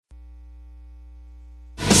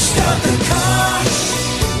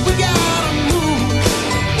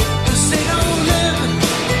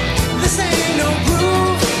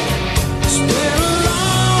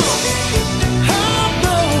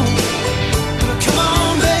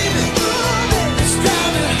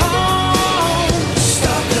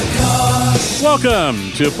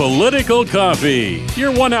Welcome to Political Coffee,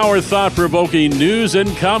 your 1 hour thought-provoking news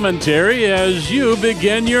and commentary as you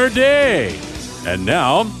begin your day. And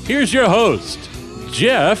now, here's your host,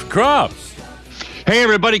 Jeff Kropp. Hey,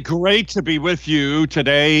 everybody. Great to be with you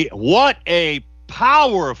today. What a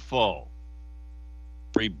powerful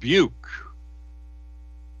rebuke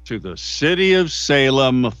to the city of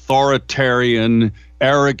Salem authoritarian,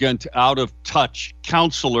 arrogant, out-of-touch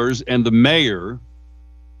counselors and the mayor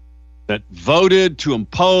that voted to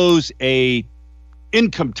impose a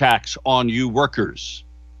income tax on you workers.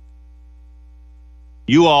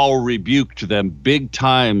 You all rebuked them big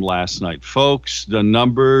time last night, folks. The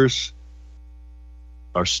numbers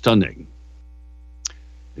are stunning.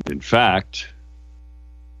 In fact,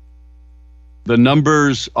 the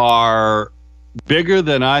numbers are bigger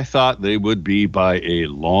than I thought they would be by a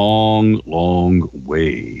long, long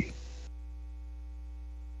way.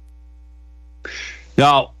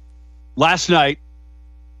 Now, last night,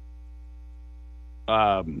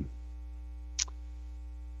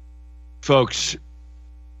 folks,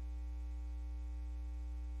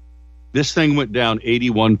 this thing went down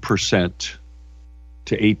 81%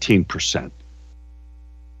 to 18%.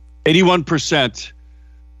 81%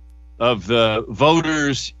 of the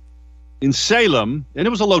voters in Salem, and it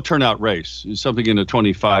was a low turnout race, something in the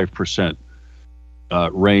 25%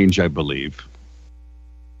 range, I believe.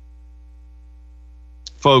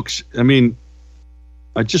 Folks, I mean,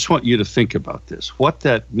 I just want you to think about this, what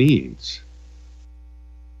that means.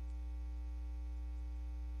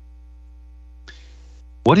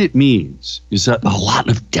 What it means is that a lot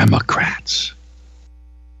of Democrats,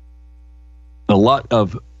 a lot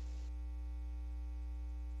of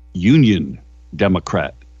Union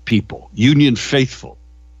Democrat people, Union faithful,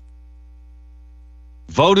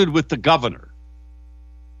 voted with the governor,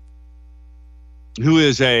 who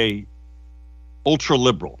is a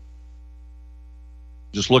ultra-liberal.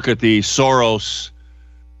 Just look at the Soros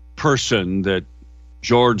person, that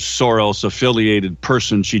George Soros affiliated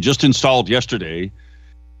person she just installed yesterday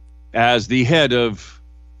as the head of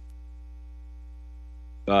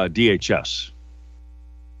DHS.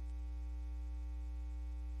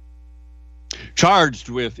 Charged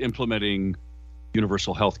with implementing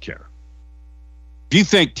universal health care. If you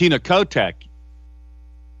think Tina Kotek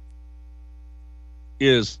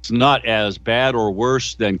is not as bad or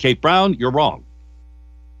worse than Kate Brown, you're wrong.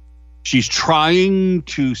 She's trying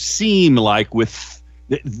to seem like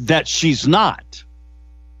that she's not.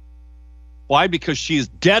 Why? Because she's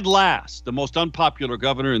dead last, the most unpopular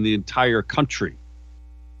governor in the entire country.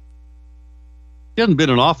 She hasn't been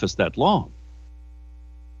in office that long.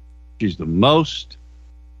 She's the most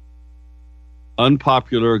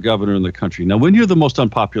unpopular governor in the country. Now, when you're the most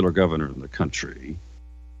unpopular governor in the country,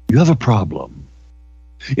 you have a problem.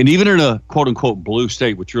 And even in a quote-unquote blue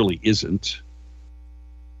state, which really isn't,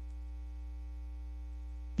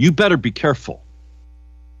 you better be careful.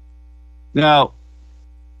 Now,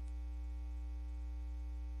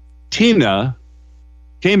 Tina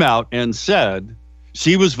came out and said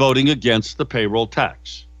she was voting against the payroll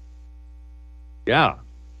tax. Yeah.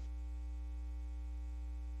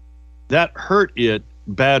 That hurt it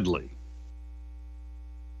badly.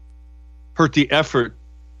 Hurt the effort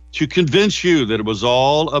to convince you that it was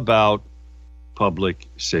all about public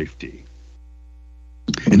safety.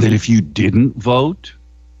 And that if you didn't vote,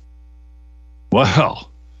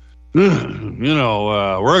 well, we're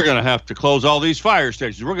going to have to close all these fire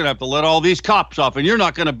stations. We're going to have to let all these cops off, and you're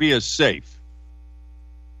not going to be as safe.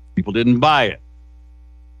 People didn't buy it.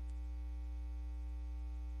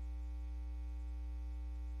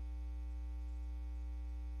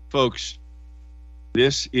 Folks,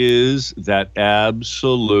 this is that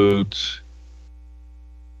absolute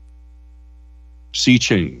sea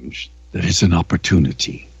change that is an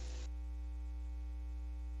opportunity.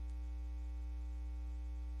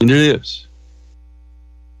 And it is.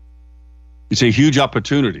 It's a huge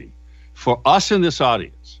opportunity for us in this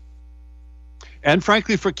audience, and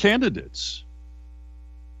frankly for candidates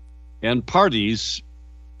and parties,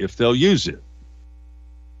 if they'll use it,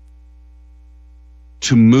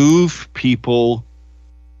 to move people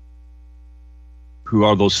who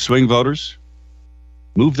are those swing voters,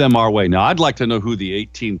 move them our way. Now, I'd like to know who the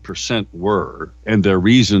 18% were and their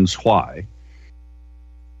reasons why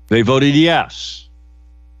they voted yes.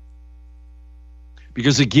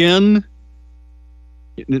 Because again,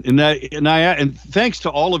 and thanks to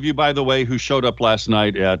all of you, by the way, who showed up last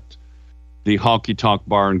night at the Honky Tonk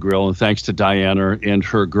Bar and Grill, and thanks to Diana and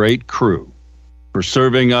her great crew for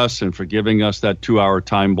serving us and for giving us that 2-hour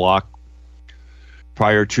time block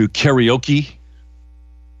prior to karaoke.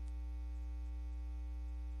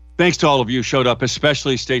 Thanks to all of you who showed up,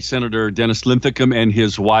 especially State Senator Dennis Linthicum and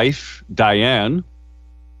his wife, Diane,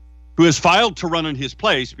 who has filed to run in his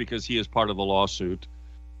place because he is part of the lawsuit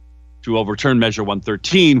to overturn Measure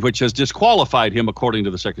 113, which has disqualified him, according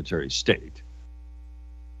to the Secretary of State,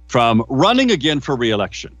 from running again for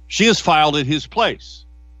re-election. She has filed in his place.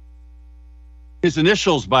 His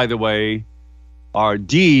initials, by the way, are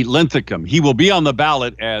D. Linthicum. He will be on the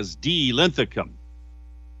ballot as D. Linthicum.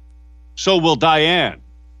 So will Diane.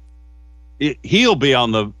 He'll be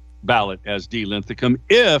on the ballot as D. Linthicum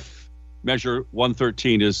if Measure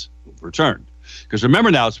 113 is overturned. Because remember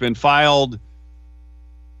now, it's been filed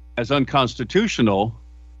as unconstitutional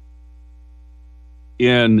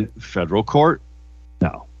in federal court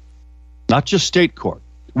now, not just state court.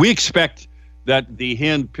 We expect that the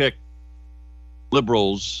hand-picked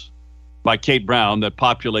liberals by Kate Brown that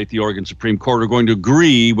populate the Oregon Supreme Court are going to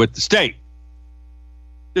agree with the state.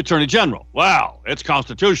 The Attorney General, wow, it's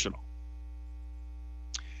constitutional.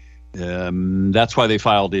 That's why they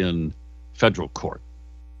filed in federal court,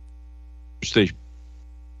 which they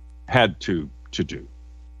had to do.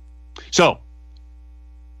 So,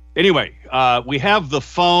 anyway, we have the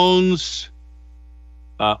phones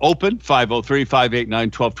open,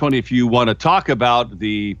 503-589-1220. If you want to talk about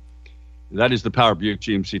that is the Power Buick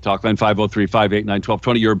GMC talk line,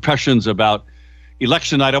 503-589-1220. Your impressions about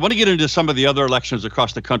election night. I want to get into some of the other elections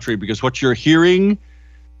across the country because what you're hearing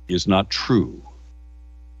is not true.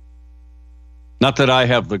 Not that I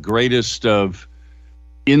have the greatest of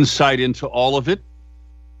insight into all of it,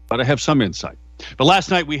 but I have some insight. But last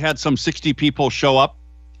night we had some 60 people show up.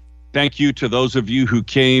 Thank you to those of you who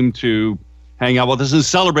came to hang out with us and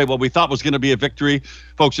celebrate what we thought was going to be a victory.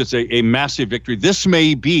 Folks, it's a massive victory. This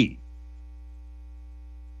may be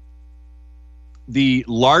the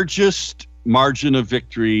largest margin of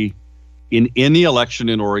victory in any election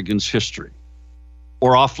in Oregon's history,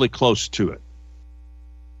 or awfully close to it.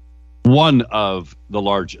 One of the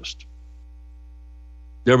largest.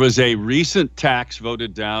 There was a recent tax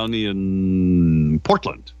voted down in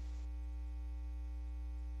Portland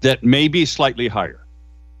that may be slightly higher.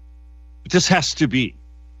 But this has to be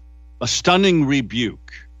a stunning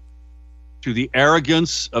rebuke to the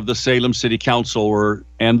arrogance of the Salem City Council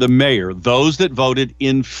and the mayor, those that voted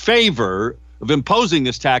in favor of imposing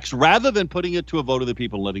this tax rather than putting it to a vote of the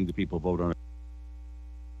people, letting the people vote on it.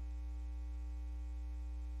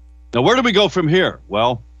 Now, where do we go from here?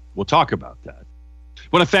 Well, we'll talk about that. I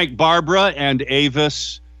want to thank Barbara and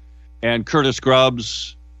Avis and Curtis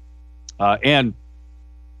Grubbs and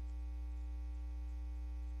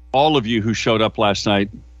all of you who showed up last night.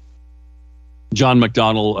 John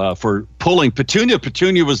McDonnell for pulling Petunia.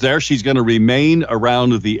 Petunia was there. She's going to remain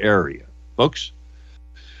around the area. Folks?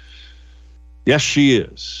 Yes, she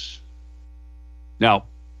is. Now,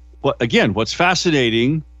 what's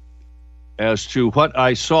fascinating as to what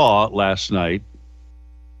I saw last night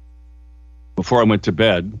before I went to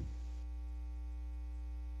bed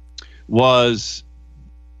was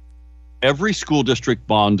every school district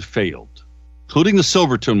bond failed, including the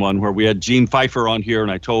Silverton one where we had Gene Pfeiffer on here, and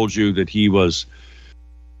I told you that he was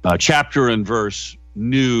chapter and verse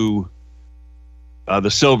knew the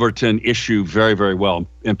Silverton issue very, very well,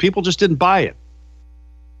 and people just didn't buy it.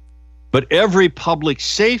 But every public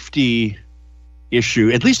safety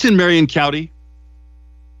issue, at least in Marion County,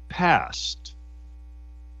 passed,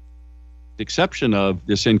 with the exception of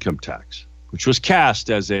this income tax, which was cast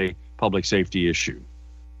as a public safety issue.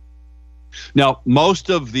 Now, most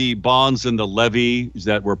of the bonds and the levies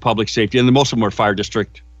that were public safety, and most of them were fire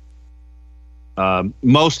district,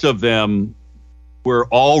 most of them were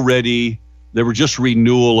they were just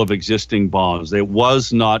renewal of existing bonds. It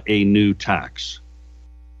was not a new tax.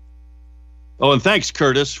 Oh, and thanks,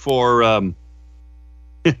 Curtis, for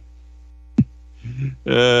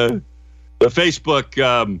the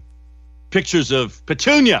Facebook pictures of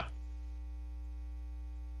Petunia.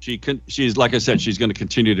 She's like I said, she's going to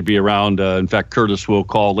continue to be around. In fact, Curtis will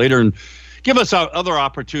call later and give us other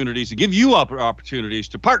opportunities and give you opportunities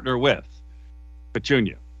to partner with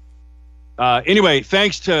Petunia. Anyway,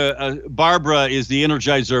 thanks to Barbara is the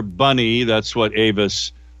Energizer Bunny. That's what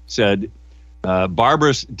Avis said.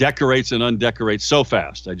 Barbara decorates and undecorates so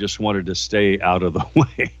fast. I just wanted to stay out of the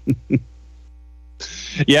way.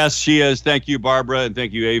 Yes, she is. Thank you, Barbara, and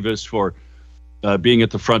thank you, Avis, for being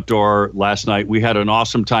at the front door last night. We had an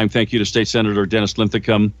awesome time. Thank you to State Senator Dennis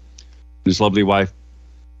Linthicum and his lovely wife,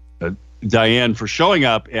 Diane, for showing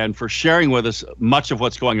up and for sharing with us much of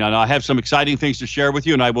what's going on. I have some exciting things to share with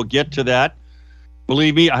you, and I will get to that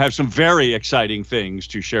Believe me, I have some very exciting things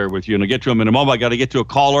to share with you, and I'll get to them in a moment. I got to get to a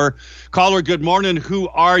caller. Caller, good morning. Who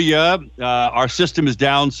are you? Our system is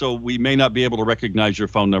down, so we may not be able to recognize your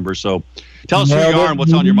phone number. So tell us who you are and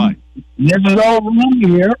what's on your mind. This is old Ron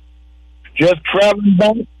here, just traveling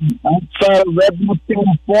back outside of Redmond,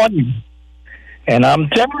 California. And I'm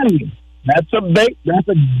telling you, that's a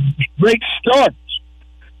great start.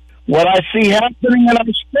 What I see happening in our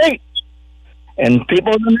state, and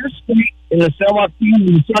people in this state, in the Salem and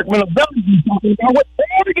the Sacramento Valley, are talking about what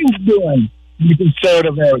Oregon's doing in the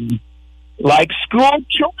conservative area, like school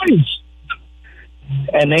choice.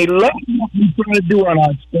 And they love what we're trying to do on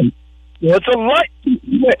our state. So it's a lot of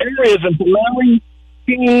areas in Tulare,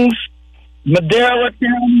 Kings, Madera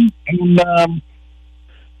County,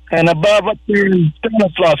 and above up there in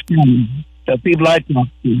Stanislaus County that people I talk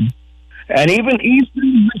to. And even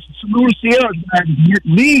eastern Louisiana,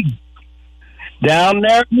 Lee, down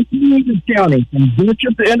there in Kansas County, from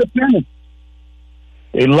Bishop to Independence.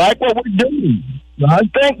 They like what we're doing. So I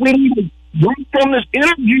think we need to work from this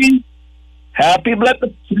energy. Have people at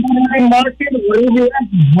the Saturday market or whatever.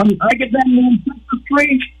 When I get down there in the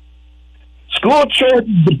street, school choice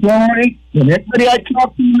is deployed, and everybody I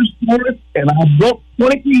talk to is for it, and I booked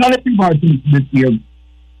 2,300 people this year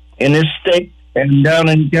in this state and down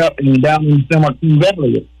in San Joaquin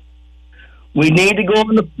Valley. We need to go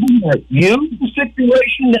in the floor. Use the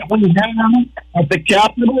situation that we have at the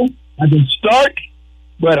Capitol at the start,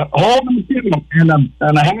 but hold them to. And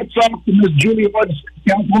a hats off to Miss Julia Woods,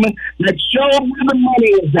 Councilwoman, that showed where the money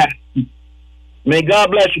is at. May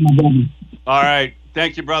God bless you, my brother. All right.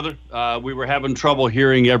 Thank you, brother. We were having trouble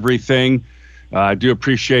hearing everything. I do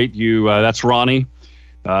appreciate you. That's Ronnie.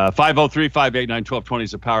 503-589-1220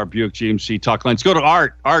 is the Power Buick GMC talk line. Let's go to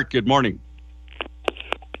Art. Art, good morning.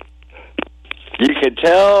 You can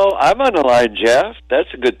tell I'm on the line, Jeff.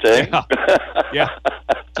 That's a good thing. Yeah.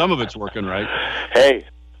 Some of it's working right. Hey,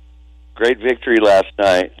 great victory last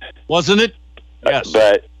night. Wasn't it? Yes.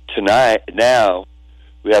 But tonight, now,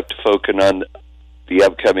 we have to focus on the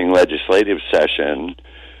upcoming legislative session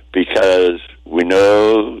because we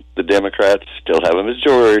know the Democrats still have a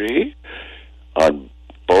majority on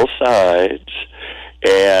both sides.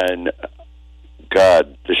 And,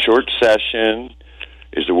 God, the short session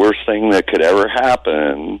is the worst thing that could ever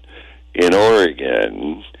happen in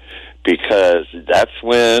Oregon because that's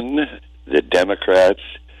when the Democrats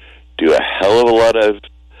do a hell of a lot of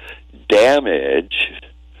damage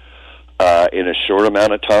in a short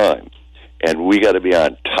amount of time. And we got to be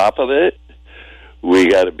on top of it. We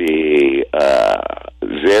got to be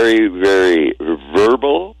very, very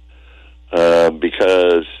verbal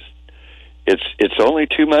because it's only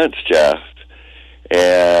 2 months, Jeff,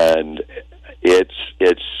 and it's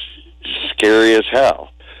scary as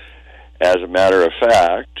hell. As a matter of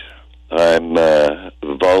fact, I'm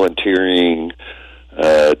volunteering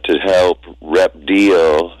to help Rep.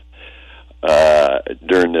 Deal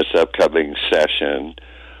during this upcoming session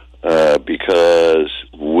because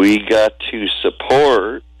we got to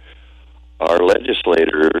support our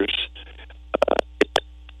legislators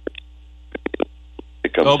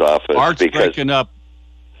it comes off as Art's breaking up.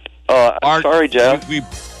 Art, sorry, Jeff.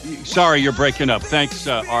 Sorry, you're breaking up. Thanks,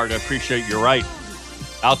 Art. I appreciate you're right.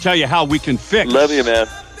 I'll tell you how we can fix. Love you, man.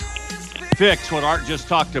 Fix what Art just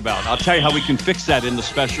talked about. I'll tell you how we can fix that in the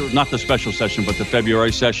special, not the special session, but the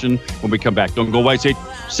February session when we come back. Don't go away. It's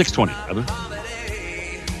 6:20, brother.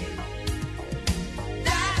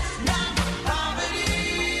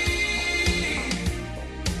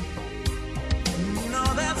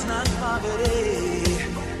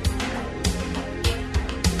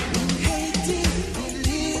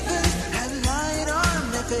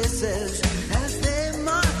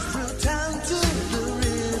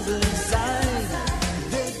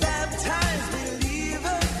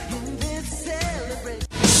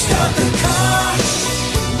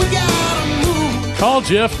 Call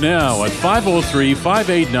Jeff now at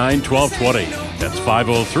 503-589-1220. That's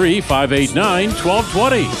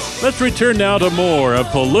 503-589-1220. Let's return now to more of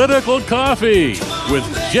Political Coffee with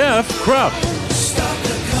Jeff Krupp.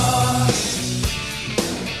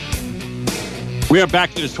 We are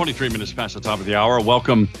back. It is 23 minutes past the top of the hour.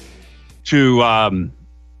 Welcome to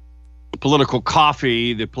Political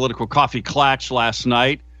Coffee, the Political Coffee Clatch last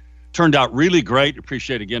night. Turned out really great.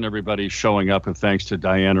 Appreciate, again, everybody showing up, and thanks to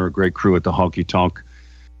Diana, a great crew at the Honky Tonk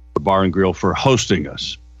Bar and Grill, for hosting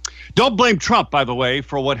us. Don't blame Trump, by the way,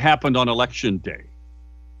 for what happened on Election Day.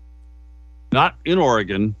 Not in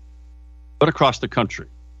Oregon, but across the country.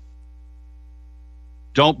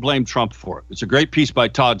 Don't blame Trump for it. It's a great piece by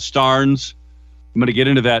Todd Starnes. I'm going to get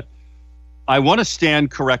into that. I want to stand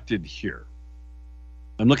corrected here.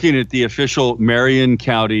 I'm looking at the official Marion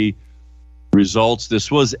County results.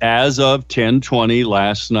 This was as of 10:20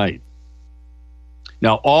 last night.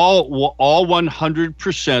 Now, all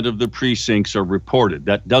 100% of the precincts are reported.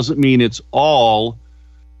 That doesn't mean it's all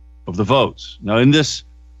of the votes. Now, in the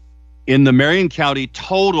Marion County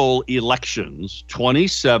total elections,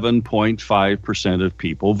 27.5% of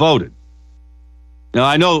people voted. Now,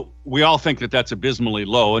 I know we all think that that's abysmally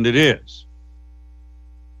low, and it is.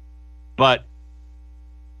 But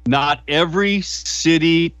not every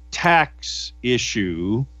city tax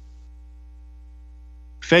issue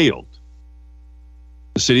failed.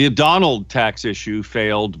 The city of Donald tax issue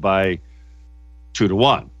failed by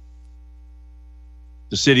 2-1.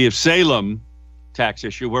 The city of Salem tax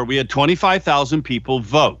issue, where we had 25,000 people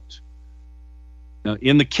vote. Now,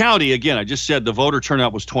 in the county, again, I just said the voter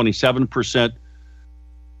turnout was 27%.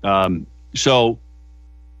 So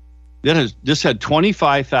this had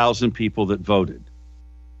 25,000 people that voted.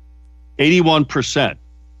 81%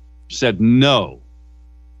 said no.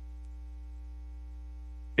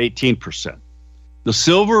 18%. The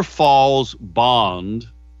Silver Falls bond,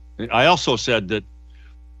 I also said that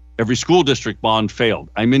every school district bond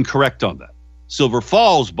failed. I'm incorrect on that. Silver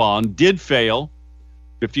Falls bond did fail,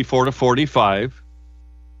 54-45.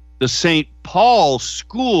 The St. Paul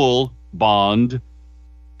school bond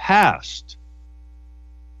passed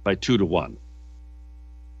by 2-1.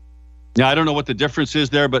 Now, I don't know what the difference is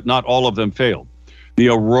there, but not all of them failed. The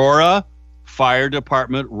Aurora Fire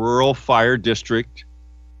Department Rural Fire District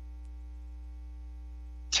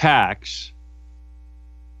tax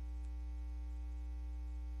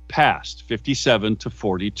passed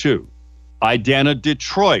 57-42. Idana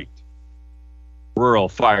Detroit Rural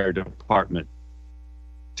Fire Department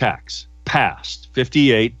tax passed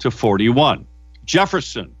 58-41.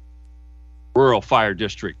 Jefferson Rural Fire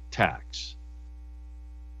District tax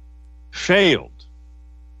failed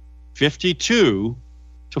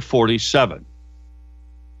 52-47.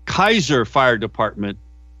 Kaiser Fire Department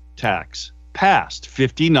tax passed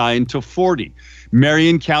 59-40.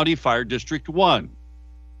 Marion County Fire District 1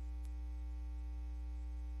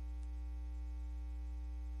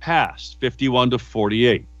 passed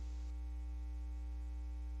 51-48.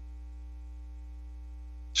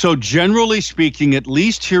 So generally speaking, at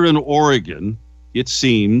least here in Oregon, it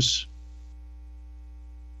seems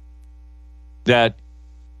that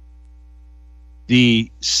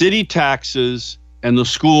the city taxes and the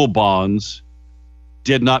school bonds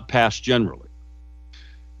did not pass generally.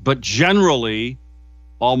 But generally,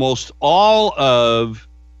 almost all of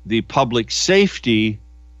the public safety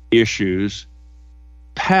issues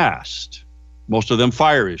passed, most of them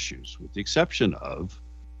fire issues, with the exception of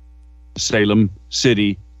the Salem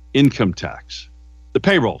City income tax, the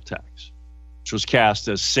payroll tax, which was cast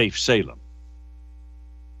as Safe Salem.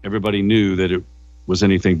 Everybody knew that it was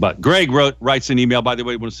anything but. Greg writes an email. By the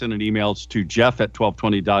way, you want to send an email to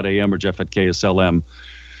jeff@1220.am or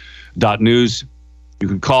jeff@kslm.news. You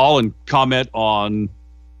can call and comment on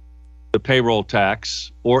the payroll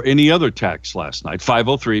tax or any other tax last night.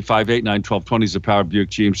 503-589-1220 is the Power Buick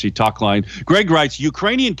GMC talk line. Greg writes,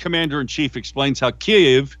 Ukrainian commander-in-chief explains how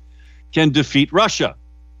Kyiv can defeat Russia.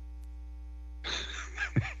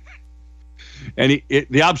 And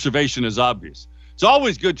the observation is obvious. It's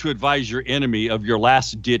always good to advise your enemy of your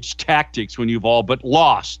last-ditch tactics when you've all but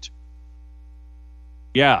lost.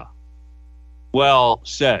 Yeah. Well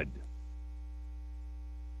said.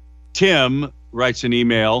 Tim writes an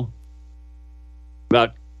email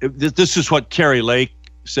about, this is what Carrie Lake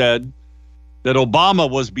said, that Obama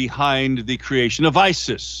was behind the creation of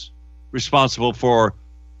ISIS, responsible for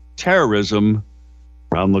terrorism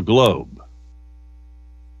around the globe.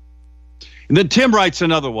 And then Tim writes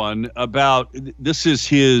another one about, this is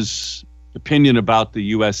his opinion about the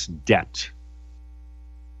U.S. debt.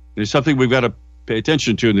 It's something we've got to pay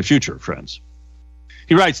attention to in the future, friends.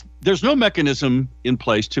 He writes, there's no mechanism in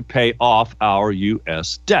place to pay off our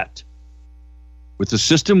U.S. debt. With the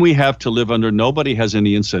system we have to live under, nobody has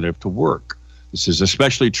any incentive to work. This is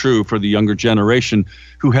especially true for the younger generation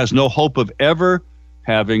who has no hope of ever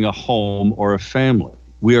having a home or a family.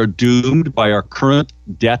 We are doomed by our current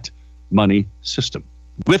debt money system.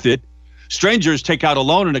 With it, strangers take out a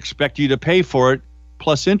loan and expect you to pay for it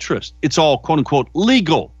plus interest. It's all, quote unquote,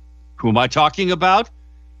 legal. Who am I talking about?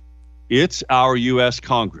 It's our U.S.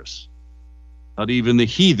 Congress. Not even the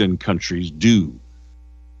heathen countries do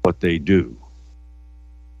what they do.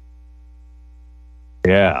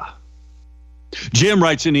 Yeah. Jim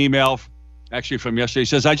writes an email, actually from yesterday. He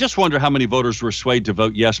says, I just wonder how many voters were swayed to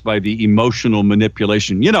vote yes by the emotional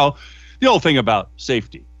manipulation. You know, the old thing about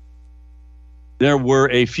safety. There were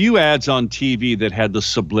a few ads on TV that had the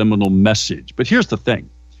subliminal message. But here's the thing.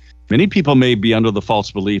 Many people may be under the false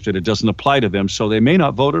belief that it doesn't apply to them, so they may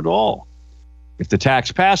not vote at all. If the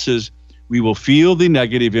tax passes, we will feel the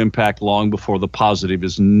negative impact long before the positive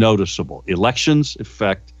is noticeable. Elections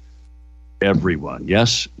affect everyone.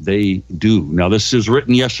 Yes, they do. Now, this is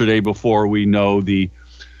written yesterday before we know the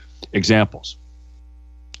examples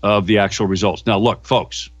of the actual results. Now, look,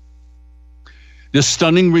 folks, this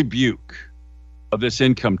stunning rebuke of this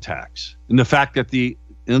income tax and the fact that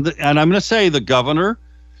and I'm going to say the governor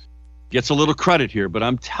gets a little credit here, but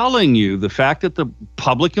I'm telling you, the fact that the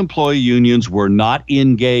public employee unions were not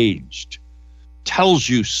engaged tells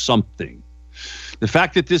you something. The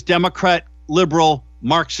fact that this Democrat, liberal,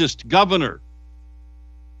 Marxist governor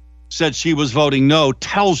said she was voting no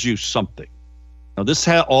tells you something. Now, this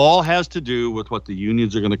all has to do with what the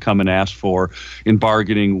unions are going to come and ask for in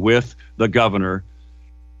bargaining with the governor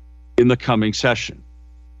in the coming session.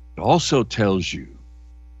 It also tells you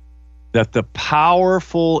that the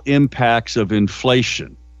powerful impacts of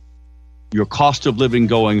inflation, your cost of living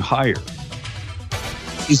going higher,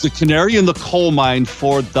 is the canary in the coal mine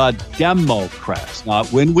for the Democrats. Now,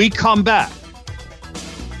 when we come back,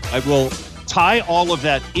 I will tie all of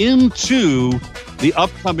that into the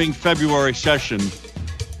upcoming February session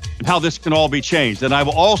and how this can all be changed. And I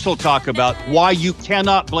will also talk about why you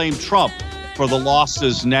cannot blame Trump for the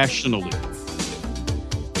losses nationally.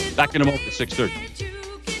 Back in a moment at 6:30.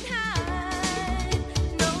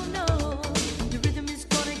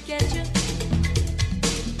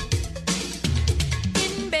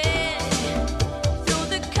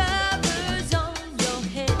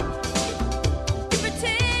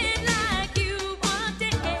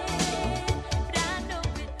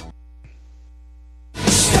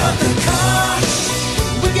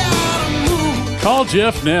 Call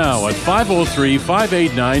Jeff now at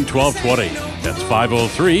 503-589-1220. That's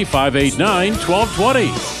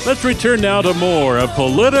 503-589-1220. Let's return now to more of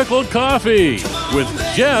Political Coffee with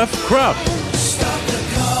Jeff Krupp.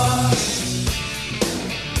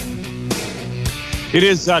 It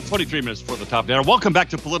is 23 minutes before the top of the hour. Welcome back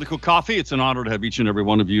to Political Coffee. It's an honor to have each and every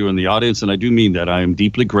one of you in the audience, and I do mean that. I am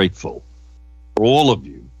deeply grateful for all of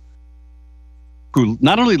you who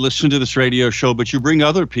not only listen to this radio show, but you bring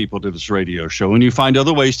other people to this radio show, and you find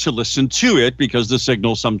other ways to listen to it because the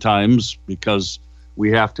signal sometimes, because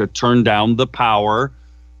we have to turn down the power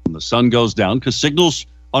when the sun goes down, because signals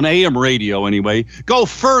on AM radio anyway go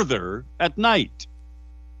further at night.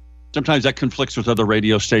 Sometimes that conflicts with other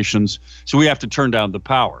radio stations, so we have to turn down the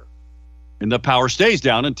power. And the power stays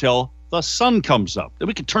down until the sun comes up. Then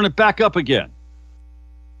we can turn it back up again.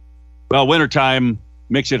 Well, wintertime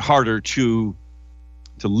makes it harder to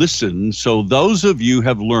listen. So those of you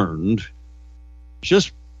have learned, it's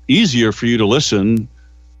just easier for you to listen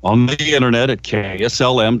on the internet at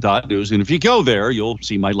kslm.news. And if you go there, you'll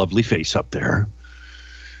see my lovely face up there.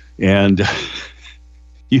 And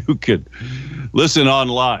you could listen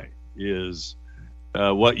online is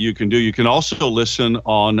what you can do. You can also listen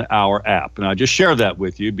on our app. And I just share that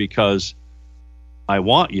with you because I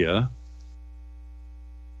want you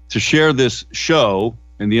to share this show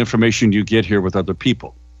and the information you get here with other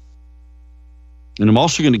people. And I'm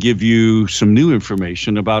also going to give you some new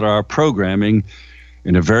information about our programming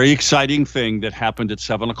and a very exciting thing that happened at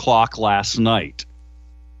 7 o'clock last night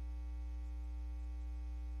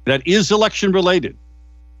that is election related.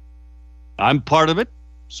 I'm part of it.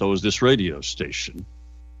 So is this radio station.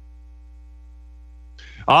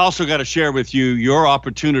 I also got to share with you your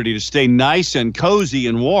opportunity to stay nice and cozy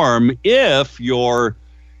and warm if your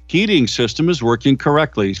heating system is working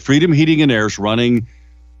correctly. Freedom Heating and Air is running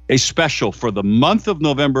a special for the month of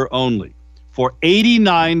November only. For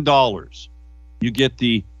 $89, you get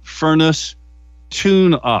the furnace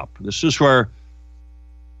tune-up. This is where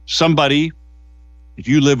somebody, if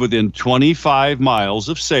you live within 25 miles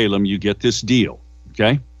of Salem, you get this deal,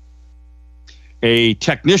 okay? A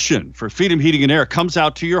technician for Freedom Heating and Air comes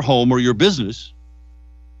out to your home or your business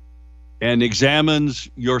and examines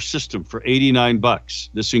your system for $89.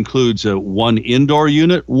 This includes one indoor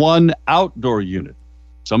unit, one outdoor unit.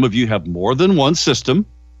 Some of you have more than one system,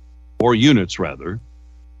 or units rather.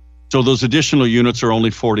 So those additional units are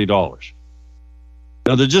only $40.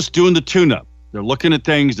 Now they're just doing the tune-up. They're looking at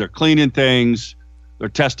things, they're cleaning things, they're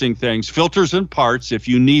testing things. Filters and parts, if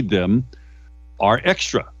you need them, are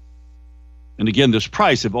extra. And again, this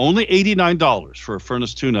price of only $89 for a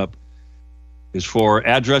furnace tune-up is for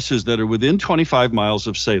addresses that are within 25 miles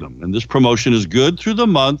of Salem. And this promotion is good through the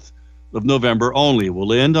month of November only. It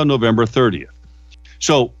will end on November 30th.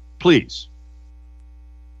 So please,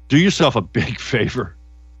 do yourself a big favor.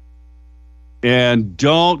 And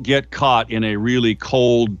don't get caught in a really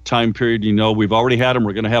cold time period. You know, we've already had them.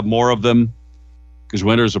 We're going to have more of them because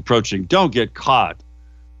winter is approaching. Don't get caught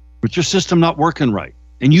with your system not working right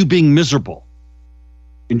and you being miserable.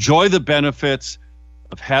 Enjoy the benefits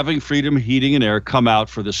of having Freedom Heating and Air come out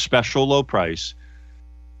for this special low price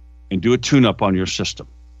and do a tune-up on your system.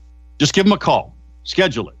 Just give them a call.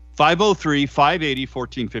 Schedule it.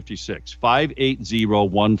 503-580-1456.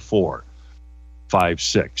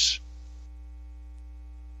 580-1456.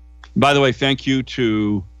 By the way, thank you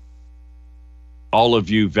to all of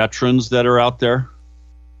you veterans that are out there.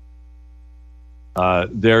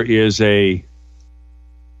 There is a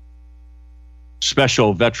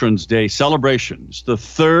special Veterans Day celebration. It's the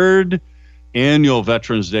third annual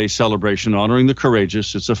Veterans Day celebration honoring the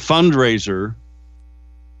courageous. It's a fundraiser.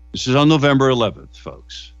 This is on November 11th,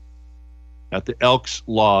 folks, at the Elks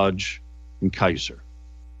Lodge in Kaiser.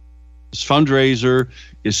 This fundraiser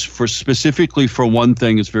is specifically for one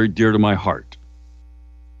thing that's very dear to my heart.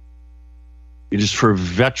 It is for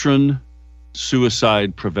veteran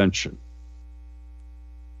suicide prevention.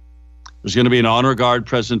 There's going to be an honor guard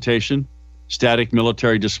presentation, static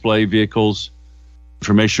military display vehicles,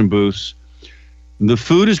 information booths. And the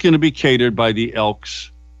food is going to be catered by the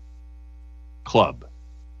Elks Club.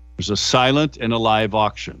 There's a silent and a live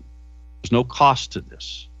auction. There's no cost to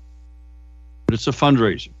this, but it's a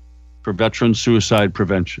fundraiser for veteran suicide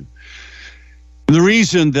prevention. And the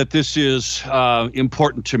reason that this is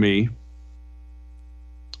important to me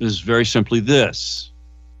is very simply this.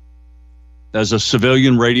 As a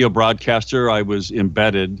civilian radio broadcaster, I was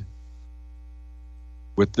embedded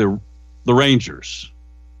with the Rangers,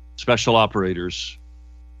 special operators,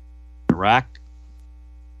 Iraq,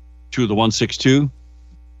 2 of the 162,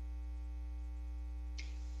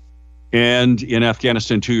 and in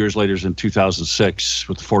Afghanistan 2 years later in 2006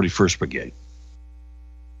 with the 41st Brigade.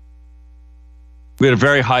 We had a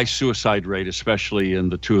very high suicide rate, especially in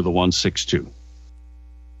the 2 of the 162.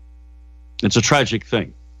 It's a tragic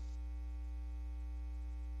thing.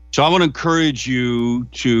 So I want to encourage you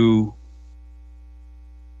to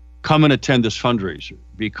come and attend this fundraiser,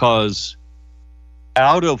 because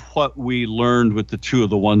out of what we learned with the 2 of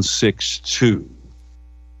the 162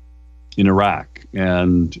 in Iraq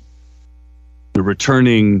and the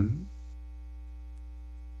returning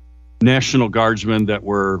National Guardsmen that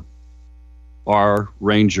were our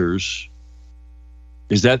Rangers,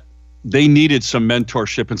 is that they needed some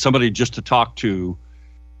mentorship and somebody just to talk to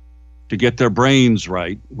get their brains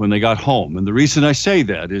right when they got home. And the reason I say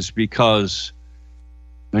that is because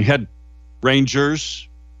I had Rangers,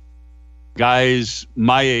 guys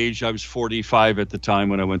my age, I was 45 at the time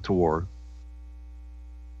when I went to war,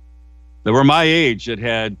 that were my age that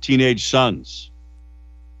had teenage sons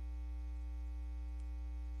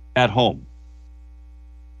at home.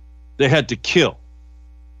 They had to kill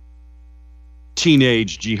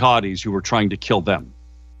teenage jihadis who were trying to kill them.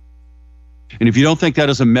 And if you don't think that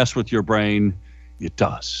doesn't mess with your brain, it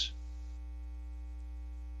does.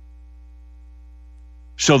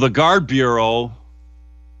 So the Guard Bureau,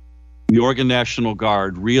 the Oregon National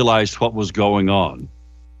Guard, realized what was going on.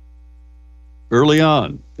 Early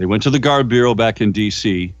on, they went to the Guard Bureau back in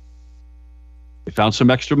D.C. They found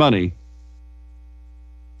some extra money,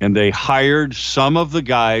 and they hired some of the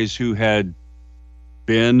guys who had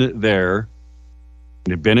been there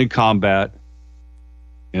and had been in combat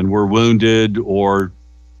and were wounded or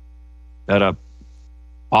at a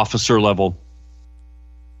officer level.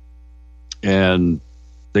 And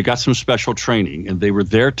they got some special training, and they were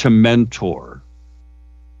there to mentor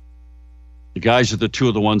the guys at the 2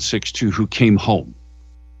 of the 162 who came home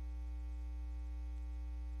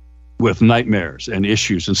with nightmares and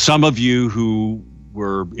issues. And some of you who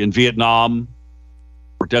were in Vietnam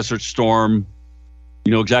or Desert Storm,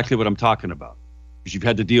 you know exactly what I'm talking about, because you've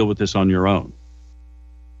had to deal with this on your own.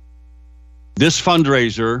 This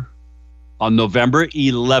fundraiser on November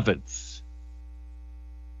 11th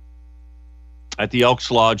at the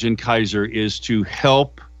Elks Lodge in Kaiser is to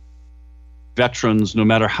help veterans, no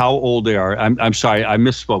matter how old they are. I'm sorry, I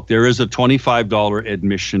misspoke. There is a $25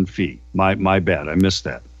 admission fee. My bad, I missed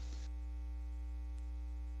that.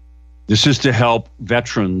 This is to help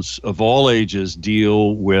veterans of all ages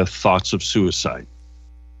deal with thoughts of suicide.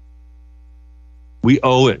 We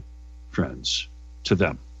owe it, friends, to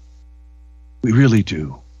them. We really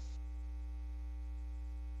do.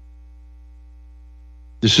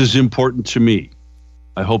 This is important to me.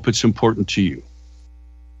 I hope it's important to you.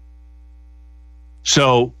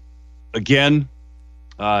 So, again,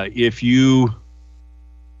 if you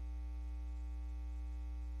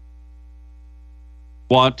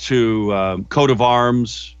want to coat of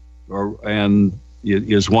arms and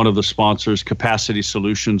is one of the sponsors. Capacity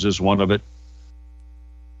Solutions is one of it.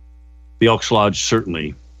 The Elks Lodge,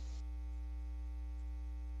 certainly.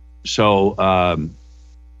 So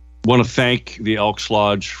want to thank the Elks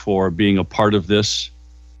Lodge for being a part of this.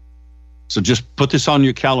 So just put this on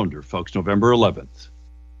your calendar, folks, November 11th.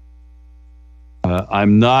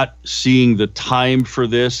 I'm not seeing the time for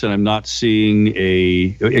this, and I'm not seeing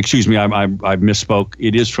I misspoke.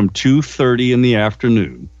 It is from 2:30 in the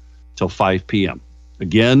afternoon till 5 p.m.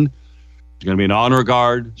 Again, there's going to be an honor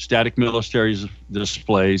guard, static military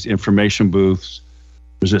displays, information booths.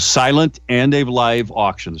 There's a silent and a live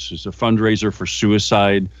auction. This is a fundraiser for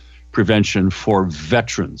suicide prevention for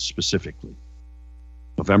veterans specifically.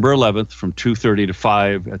 November 11th from 2:30 to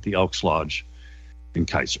 5 at the Elks Lodge in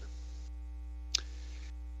Kaiser.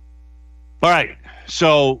 All right,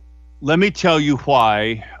 so let me tell you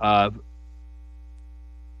why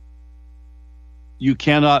you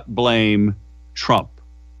cannot blame Trump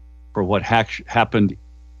for what happened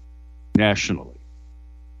nationally.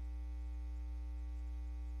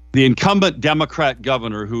 The incumbent Democrat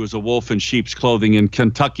governor, who is a wolf in sheep's clothing in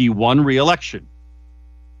Kentucky, won re-election.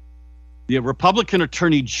 The Republican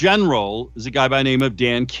Attorney General is a guy by the name of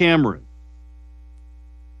Dan Cameron.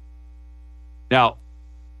 Now,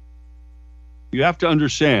 you have to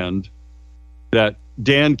understand that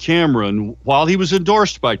Dan Cameron, while he was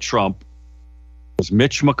endorsed by Trump, was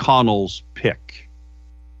Mitch McConnell's pick.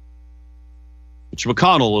 Mitch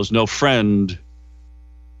McConnell is no friend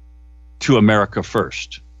to America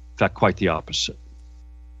first. In fact, quite the opposite.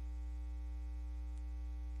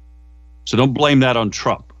 So don't blame that on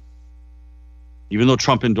Trump, even though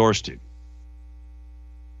Trump endorsed him,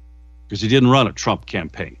 because he didn't run a Trump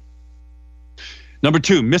campaign. Number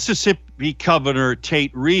two, Mississippi Governor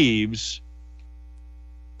Tate Reeves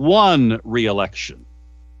won re-election.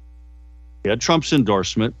 He had Trump's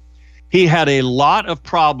endorsement. He had a lot of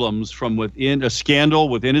problems from within a scandal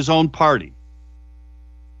within his own party.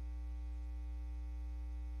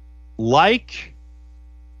 Like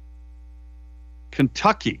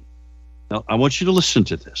Kentucky. Now, I want you to listen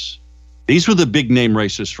to this. These were the big name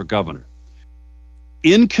races for governor.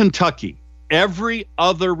 In Kentucky, every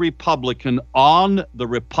other Republican on the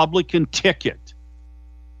Republican ticket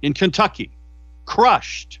in Kentucky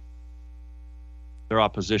crushed their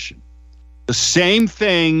opposition. The same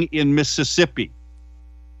thing in Mississippi.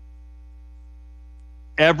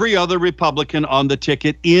 Every other Republican on the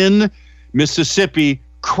ticket in Mississippi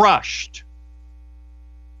crushed,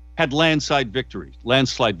 had landslide victories.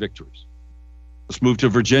 Let's move to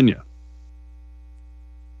Virginia.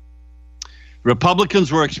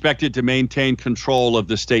 Republicans were expected to maintain control of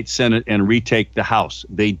the state Senate and retake the House.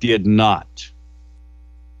 They did not.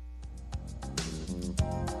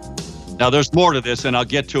 Now, there's more to this, and I'll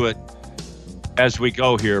get to it as we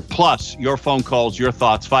go here. Plus, your phone calls, your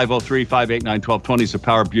thoughts. 503-589-1220 is the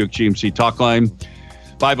Power Buick GMC talk line.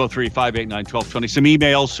 503-589-1220. Some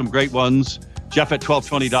emails, some great ones. Jeff at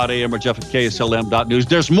 1220.am or Jeff at KSLM.news.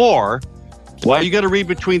 There's more. Well, you got to read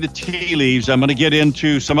between the tea leaves. I'm going to get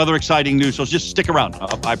into some other exciting news, so just stick around.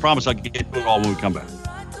 I promise I'll get to it all when we come back.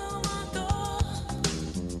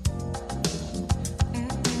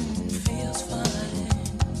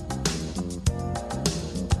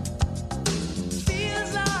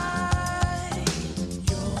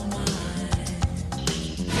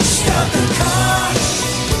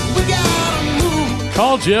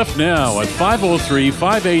 Call Jeff now at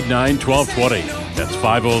 503-589-1220. That's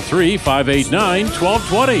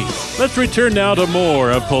 503-589-1220. Let's return now to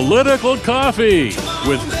more of Political Coffee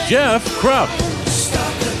with Jeff Krupp.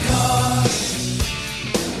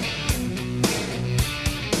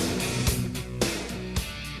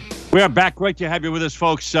 We are back. Great to have you with us,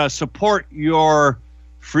 folks. Support your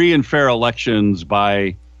free and fair elections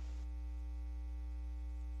by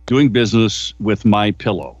doing business with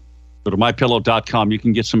MyPillow. Go to MyPillow.com. You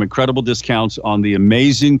can get some incredible discounts on the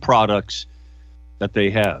amazing products that they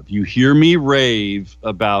have. You hear me rave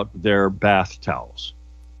about their bath towels.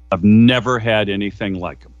 I've never had anything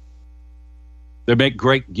like them. They make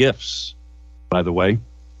great gifts, by the way,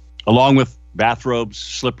 along with bathrobes,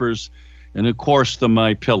 slippers, and of course the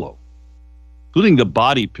MyPillow, including the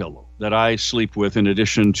body pillow that I sleep with in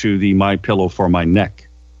addition to the MyPillow for my neck.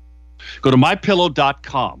 Go to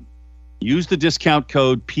MyPillow.com. Use the discount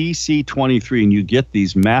code PC23 and you get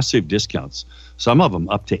these massive discounts. Some of them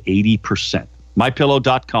up to 80%.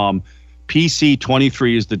 MyPillow.com,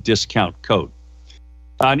 PC23 is the discount code.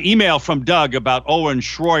 An email from Doug about Owen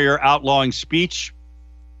Schroyer outlawing speech.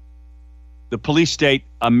 The police state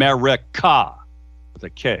America with a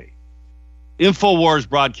K. InfoWars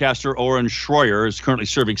broadcaster Owen Schroyer is currently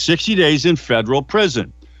serving 60 days in federal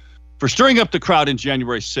prison for stirring up the crowd in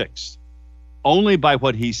January 6th, only by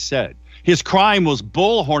what he said. His crime was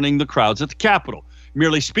bullhorning the crowds at the Capitol,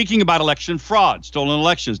 merely speaking about election fraud, stolen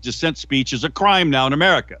elections. Dissent speech is a crime now in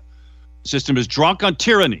America. The system is drunk on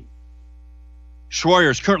tyranny. Schroyer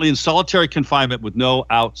is currently in solitary confinement with no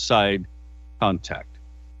outside contact.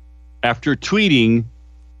 After tweeting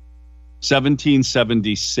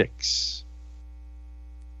 1776.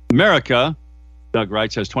 America, Doug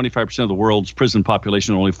writes, has 25% of the world's prison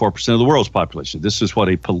population and only 4% of the world's population. This is what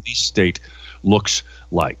a police state looks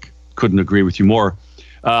like. Couldn't agree with you more.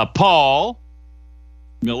 Paul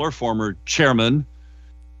Miller, former chairman,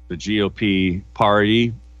 the GOP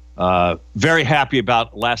party, very happy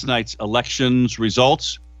about last night's elections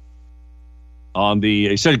results.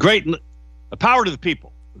 He said, great, power to the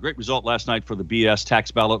people. A great result last night for the BS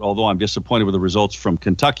tax ballot, although I'm disappointed with the results from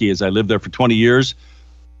Kentucky as I lived there for 20 years.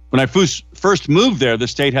 When I first moved there, the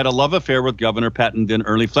state had a love affair with Governor Patton, then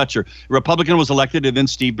Ernie Fletcher. A Republican was elected, and then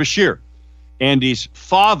Steve Beshear. Andy's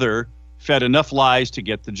father fed enough lies to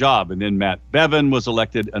get the job, and then Matt Bevin was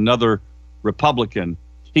elected, another Republican.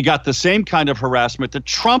 He got the same kind of harassment that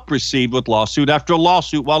Trump received with lawsuit after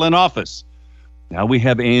lawsuit while in office. Now we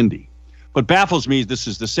have Andy. What baffles me is this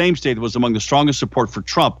is the same state that was among the strongest support for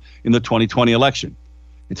Trump in the 2020 election.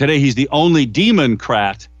 And today he's the only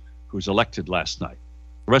Democrat who was elected last night.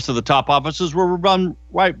 The rest of the top offices were run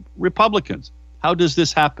by Republicans. How does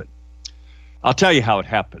this happen? I'll tell you how it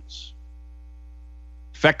happens.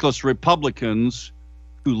 Feckless Republicans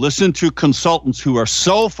who listen to consultants who are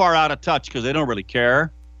so far out of touch because they don't really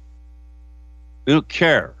care. They don't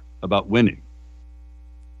care about winning.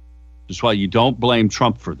 That's why you don't blame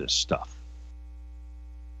Trump for this stuff.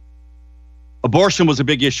 Abortion was a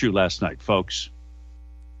big issue last night, folks.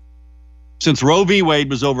 Since Roe v. Wade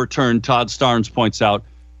was overturned, Todd Starnes points out,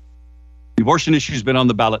 the abortion issue has been on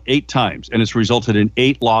the ballot 8 times, and it's resulted in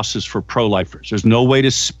 8 losses for pro-lifers. There's no way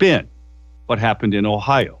to spin what happened in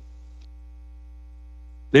Ohio.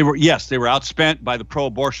 They were outspent by the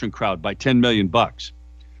pro-abortion crowd by $10 million.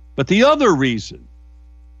 But the other reason,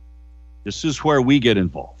 this is where we get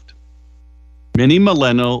involved. Many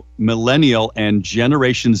millennial and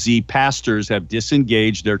Generation Z pastors have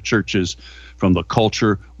disengaged their churches from the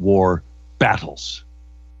culture war battles.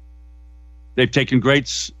 They've taken great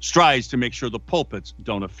strides to make sure the pulpits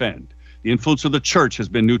don't offend. The influence of the church has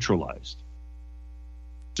been neutralized.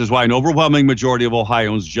 This is why an overwhelming majority of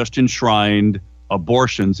Ohioans just enshrined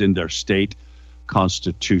abortions in their state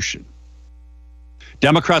constitution.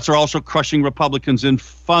 Democrats are also crushing Republicans in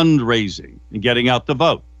fundraising and getting out the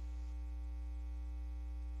vote.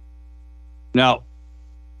 Now,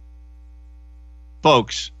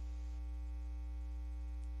 folks,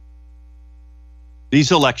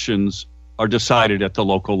 these elections are decided at the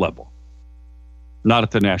local level, not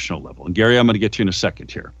at the national level. And Gary, I'm going to get to you in a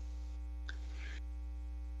second here.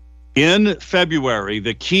 In February,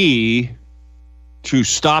 the key to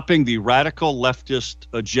stopping the radical leftist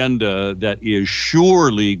agenda that is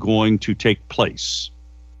surely going to take place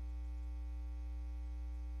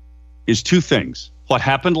is 2 things. What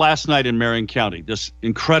happened last night in Marion County, this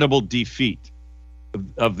incredible defeat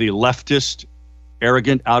of the leftist,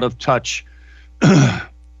 arrogant, out of touch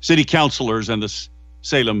city councilors and the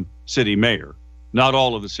Salem city mayor. Not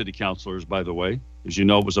all of the city councilors, by the way. As you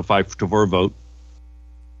know, it was a 5-4 vote.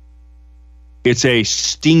 It's a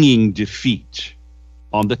stinging defeat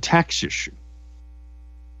on the tax issue.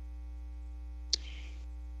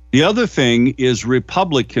 The other thing is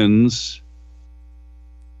Republicans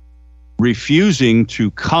refusing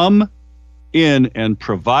to come in and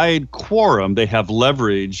provide quorum. They have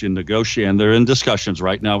leverage in negotiating. They're in discussions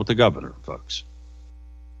right now with the governor, folks.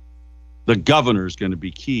 The governor is going to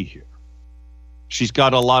be key here. She's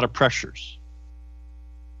got a lot of pressures.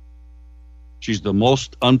 She's the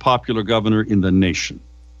most unpopular governor in the nation.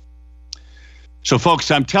 So,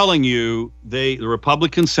 folks, I'm telling you, the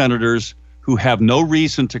Republican senators who have no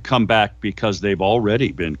reason to come back because they've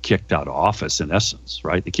already been kicked out of office, in essence,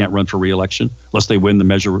 right? They can't run for re-election unless they win the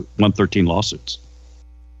Measure 113 lawsuits.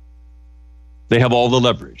 They have all the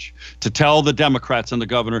leverage to tell the Democrats and the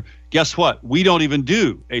governor, guess what? We don't even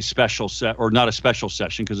do a special not a special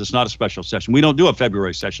session, because it's not a special session. We don't do a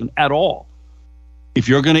February session at all if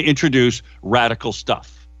you're going to introduce radical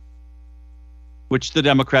stuff, which the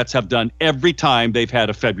Democrats have done every time they've had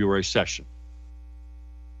a February session.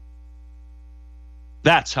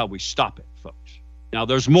 That's how we stop it, folks. Now,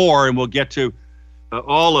 there's more, and we'll get to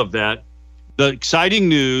all of that. The exciting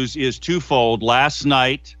news is twofold. Last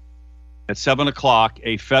night at 7 o'clock,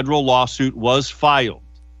 a federal lawsuit was filed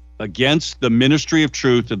against the Ministry of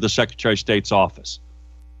Truth of the Secretary of State's office.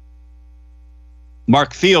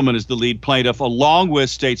 Mark Thielman is the lead plaintiff, along with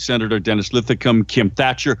State Senator Dennis Linthicum, Kim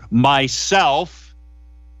Thatcher, myself,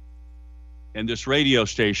 and this radio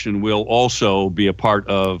station will also be a part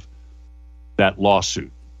of that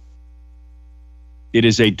lawsuit. It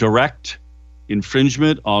is a direct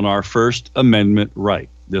infringement on our First Amendment right.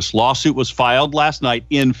 This lawsuit was filed last night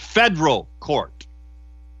in federal court.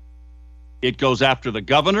 It goes after the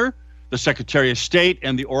governor, the Secretary of State,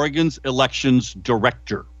 and the Oregon's elections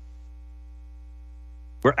director.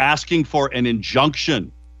 We're asking for an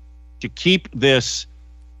injunction to keep this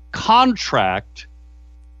contract,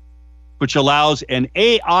 which allows an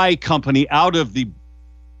AI company out of the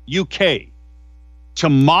UK to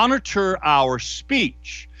monitor our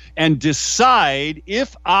speech and decide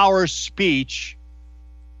if our speech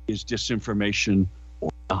is disinformation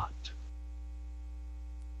or not.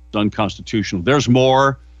 It's unconstitutional. There's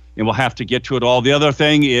more, and we'll have to get to it all. The other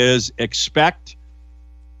thing is expect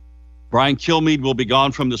Brian Kilmeade will be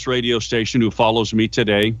gone from this radio station, who follows me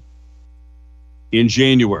today, in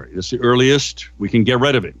January. That's the earliest we can get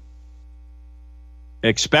rid of it.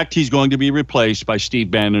 Expect he's going to be replaced by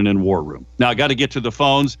Steve Bannon in War Room. Now, I got to get to the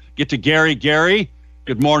phones. Get to Gary. Gary,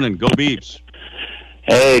 good morning. Go Beavs.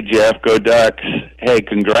 Hey, Jeff. Go Ducks. Hey,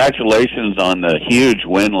 congratulations on the huge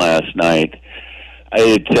win last night.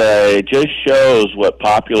 It just shows what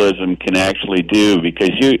populism can actually do, because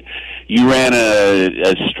you ran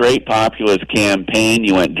a straight populist campaign.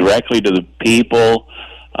 You went directly to the people,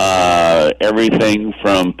 everything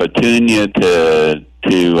from Petunia to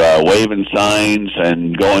waving signs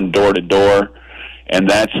and going door to door, and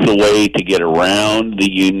that's the way to get around the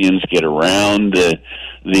unions, get around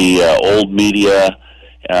the old media,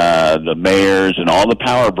 the mayors, and all the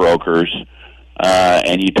power brokers.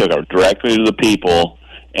 And you took it directly to the people,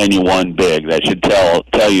 and you won big. That should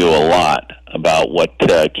tell you a lot about what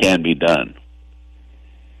can be done.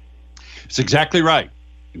 It's exactly right.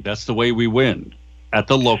 That's the way we win at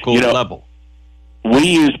the local level. We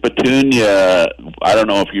used Petunia, I don't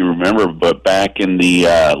know if you remember, but back in the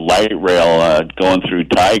light rail going through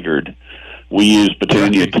Tigard, we used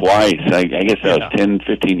Petunia twice. I guess that was 10,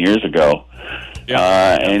 15 years ago.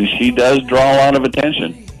 Yeah. And she does draw a lot of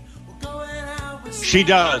attention. She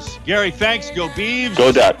does. Gary, thanks. Go Beavs.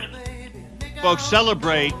 Go Ducks. Folks,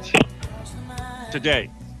 celebrate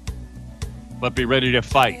today, but be ready to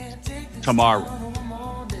fight tomorrow,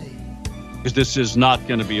 because this is not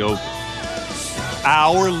going to be over.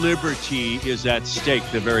 Our liberty is at stake,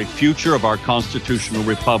 the very future of our constitutional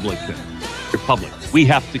republic. We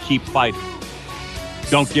have to keep fighting.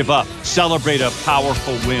 Don't give up. Celebrate a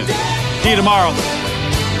powerful win. See you tomorrow.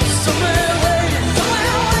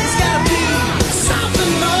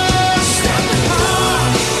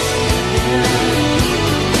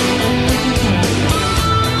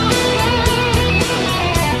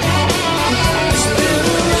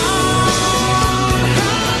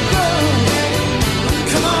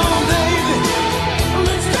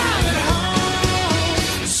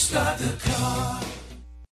 Start the car.